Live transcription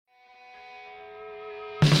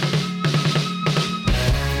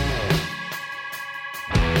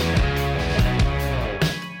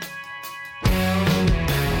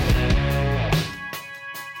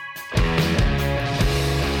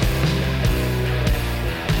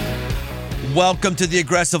Welcome to the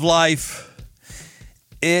Aggressive Life.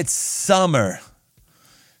 It's summertime.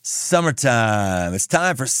 It's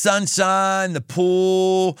time for sunshine, the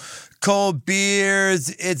pool, cold beers.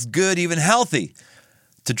 It's good, even healthy,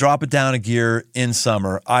 to drop it down a gear in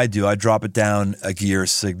summer. I drop it down a gear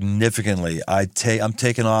significantly. I'm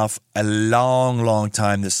taking off a long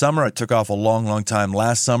time this summer. I took off a long time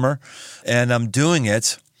last summer, and I'm doing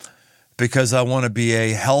it because I want to be a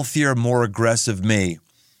healthier, more aggressive me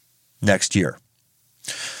next year.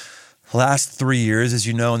 Last 3 years, as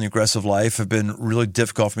you know, in the aggressive life have been really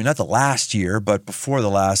difficult for me. Not the last year, but before the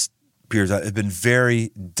last years, have been very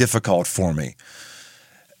difficult for me.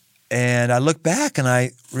 And I look back and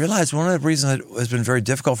I realized one of the reasons it has been very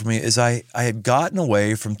difficult for me is I had gotten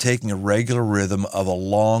away from taking a regular rhythm of a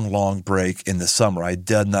long break in the summer. I had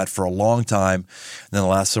done that for a long time. And then the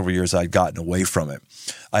last several years, I'd gotten away from it.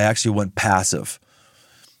 I actually went passive.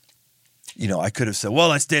 You know, I could have said, well,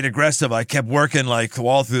 I stayed aggressive. I kept working like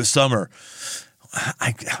all through the summer.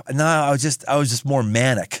 I was just more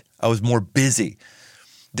manic. I was more busy.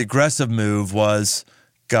 The aggressive move was,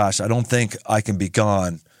 gosh, I don't think I can be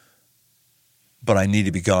gone, but I need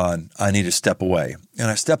to be gone. I need to step away. And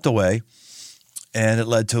I stepped away, and it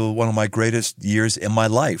led to one of my greatest years in my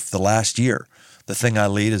life, the last year. The thing I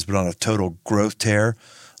lead has been on a total growth tear.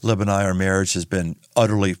 Lib and I, our marriage has been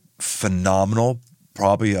utterly phenomenal.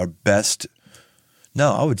 Probably our best,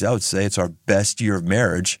 I would say it's our best year of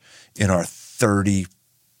marriage in our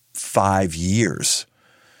 35 years.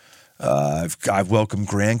 I've welcomed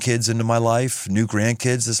grandkids into my life, new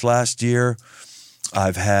grandkids this last year.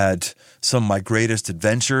 I've had some of my greatest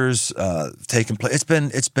adventures taking place.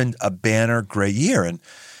 It's been a banner great year, and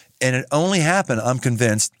it only happened, I'm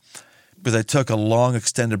convinced, because I took a long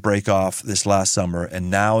extended break off this last summer,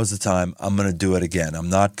 and now is the time I'm going to do it again.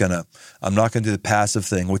 I'm not going to do the passive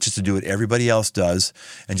thing, which is to do what everybody else does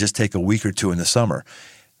and just take a week or two in the summer.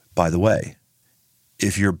 By the way,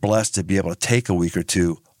 if you're blessed to be able to take a week or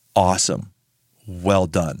two, awesome. Well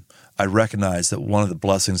done. I recognize that one of the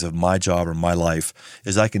blessings of my job or my life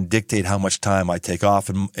is I can dictate how much time I take off,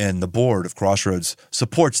 and the board of Crossroads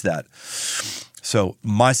supports that. So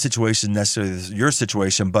my situation necessarily is your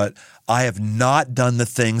situation, but I have not done the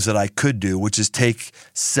things that I could do, which is take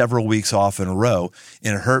several weeks off in a row,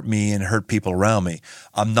 and it hurt me and hurt people around me.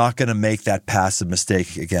 I'm not going to make that passive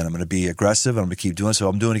mistake again. I'm going to be aggressive, and I'm going to keep doing it. So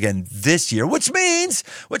I'm doing it again this year, which means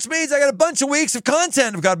I got a bunch of weeks of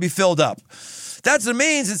content I've got to be filled up. That's what it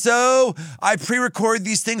means. And so I pre-recorded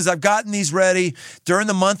these things. I've gotten these ready. During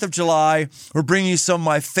the month of July, we're bringing you some of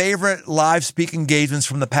my favorite live speaking engagements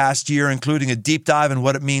from the past year, including a deep dive in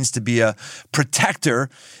what it means to be a protector,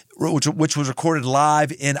 which was recorded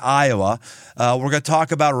live in Iowa. I'm going to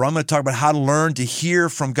talk about how to learn to hear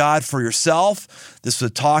from God for yourself. This was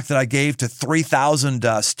a talk that I gave to 3,000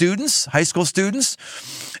 students, high school students.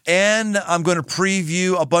 And I'm going to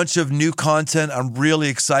preview a bunch of new content I'm really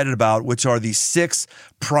excited about, which are the 6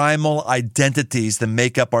 primal identities that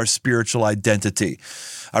make up our spiritual identity.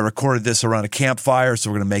 I recorded this around a campfire, so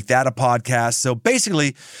we're going to make that a podcast. So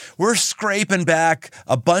basically, we're scraping back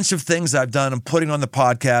a bunch of things I've done and putting on the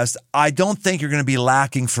podcast. I don't think you're going to be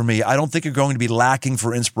lacking for me. I don't think you're going to be lacking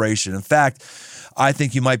for inspiration. In fact, I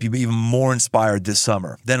think you might be even more inspired this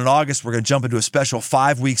summer. Then in August, we're going to jump into a special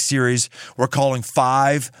 5-week series we're calling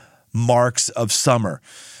 5 Marks of Summer.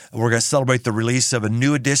 We're going to celebrate the release of a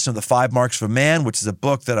new edition of The 5 Marks of a Man, which is a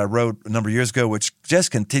book that I wrote a number of years ago, which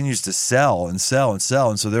just continues to sell and sell and sell.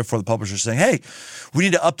 And so therefore the publisher is saying, hey, we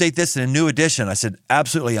need to update this in a new edition. I said,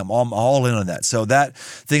 absolutely, I'm all in on that. So that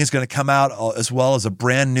thing is going to come out as well as a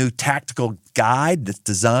brand new tactical guide that's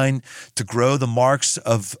designed to grow the marks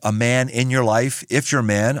of a man in your life. If you're a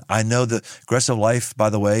man, I know the aggressive life, by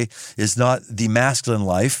the way, is not the masculine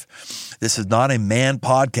life. This is not a man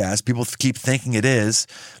podcast. People keep thinking it is.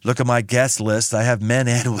 Look at my guest list. I have men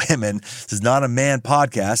and women. This is not a man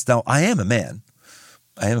podcast. Now, I am a man.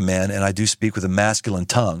 And I do speak with a masculine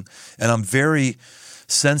tongue. And I'm very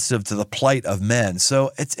sensitive to the plight of men.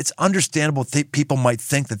 So it's understandable people might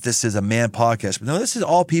think that this is a man podcast. But no, this is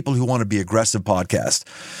all people who want to be aggressive podcast.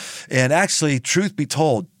 And actually, truth be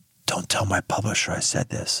told, don't tell my publisher I said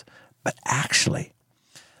this, but actually,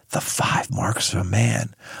 the 5 marks of a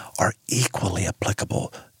man are equally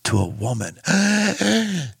applicable to a woman.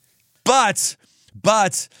 But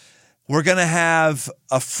we're going to have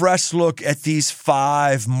a fresh look at these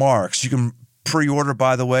 5 marks. You can pre-order,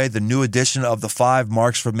 by the way, the new edition of the 5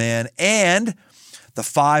 Marks for a Man and the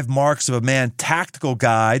 5 Marks of a Man Tactical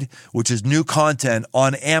Guide, which is new content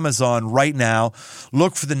on Amazon right now.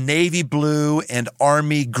 Look for the navy blue and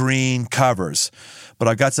army green covers. But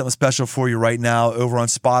I got something special for you right now over on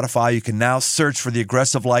Spotify. You can now search for the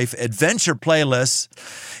Aggressive Life Adventure playlist.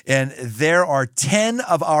 And there are 10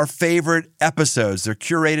 of our favorite episodes. They're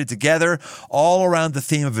curated together all around the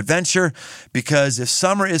theme of adventure, because if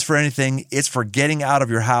summer is for anything, it's for getting out of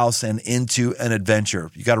your house and into an adventure.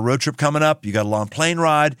 You got a road trip coming up. You got a long plane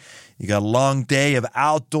ride. You got a long day of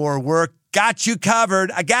outdoor work. Got you covered.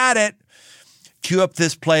 I got it. Cue up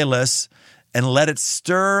this playlist and let it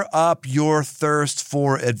stir up your thirst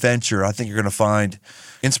for adventure. I think you're going to find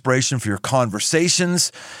inspiration for your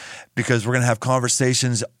conversations, because we're going to have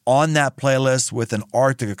conversations on that playlist with an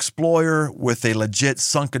Arctic explorer, with a legit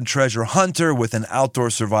sunken treasure hunter, with an outdoor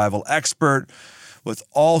survival expert, with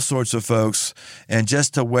all sorts of folks. And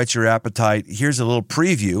just to whet your appetite, here's a little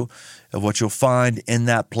preview of what you'll find in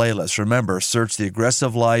that playlist. Remember, search the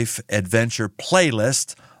Aggressive Life Adventure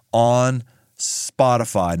playlist on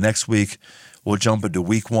Spotify. Next week, we'll jump into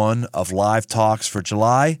week 1 of live talks for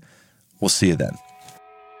July. We'll see you then.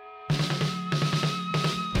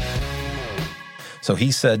 So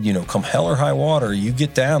he said, come hell or high water, you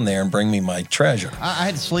get down there and bring me my treasure. I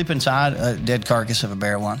had to sleep inside a dead carcass of a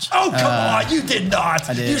bear once. Oh, come on. You did not.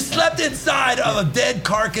 I did. You slept inside of a dead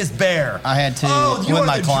carcass bear. I had to with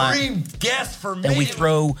my client. Dream guest for me. And we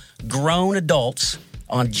throw grown adults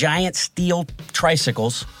on giant steel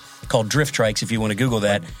tricycles called drift trikes, if you want to Google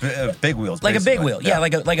that. Big wheels. Like basically. a big wheel. Yeah,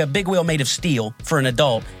 like a big wheel made of steel for an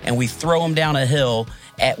adult. And we throw them down a hill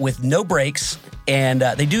with no brakes. And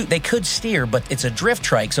they could steer, but it's a drift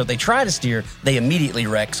trike. So if they try to steer, they immediately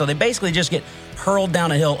wreck. So they basically just get hurled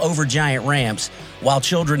down a hill over giant ramps while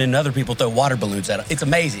children and other people throw water balloons at them. It's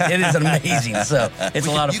amazing. It is amazing. So it's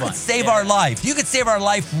a lot of fun. You could save our life. You could save our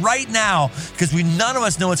life right now, because none of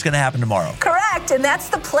us know what's going to happen tomorrow. Correct, and that's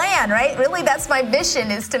the plan, right? Really, that's my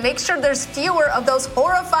mission, is to make sure there's fewer of those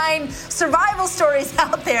horrifying survival stories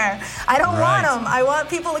out there. I don't want them. I want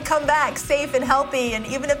people to come back safe and healthy, and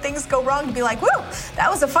even if things go wrong, to be like, woo, that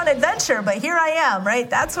was a fun adventure, but here I am, right?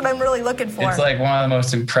 That's what I'm really looking for. It's like one of the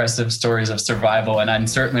most impressive stories of survival, and I'm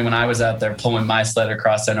certainly, when I was out there pulling my sled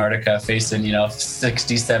across Antarctica, facing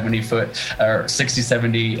 60,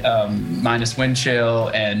 70 minus wind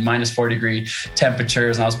chill and minus 4-degree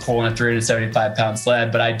temperatures, and I was pulling a 375-pound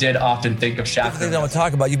sled. But I did often think of Shaq. The thing I want to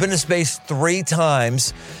talk about, you've been to space 3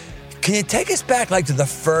 times. Can you take us back to the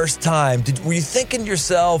first time? Were you thinking to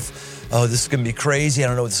yourself, oh, this is going to be crazy, I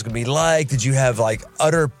don't know what this is going to be like? Did you have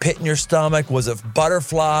utter pit in your stomach? Was it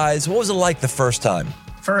butterflies? What was it like the first time?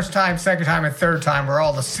 First time, second time, and third time were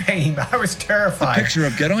all the same. I was terrified. The picture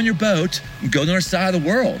of get on your boat and go to the other side of the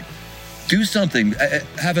world. Do something,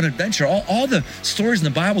 have an adventure. All the stories in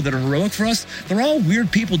the Bible that are heroic for us, they're all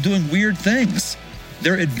weird people doing weird things.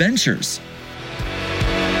 They're adventures.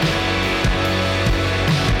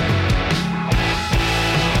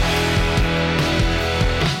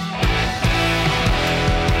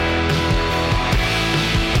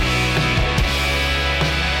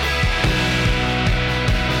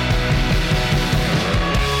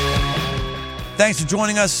 Thanks for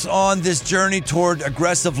joining us on this journey toward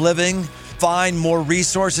aggressive living. Find more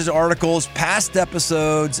resources, articles, past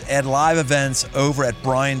episodes, and live events over at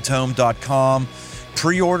briantome.com.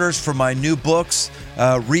 Pre-orders for my new books,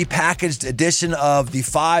 repackaged edition of the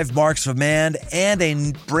 5 Marks of a Man, and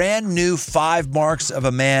a brand new 5 Marks of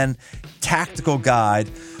a Man tactical guide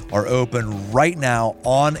are open right now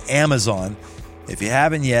on Amazon. If you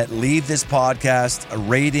haven't yet, leave this podcast a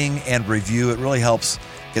rating and review. It really helps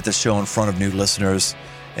get the show in front of new listeners.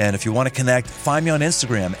 And if you want to connect, find me on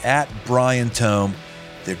Instagram at Brian Tome.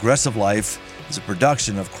 The Aggressive Life is a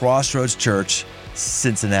production of Crossroads Church,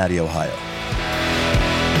 Cincinnati, Ohio.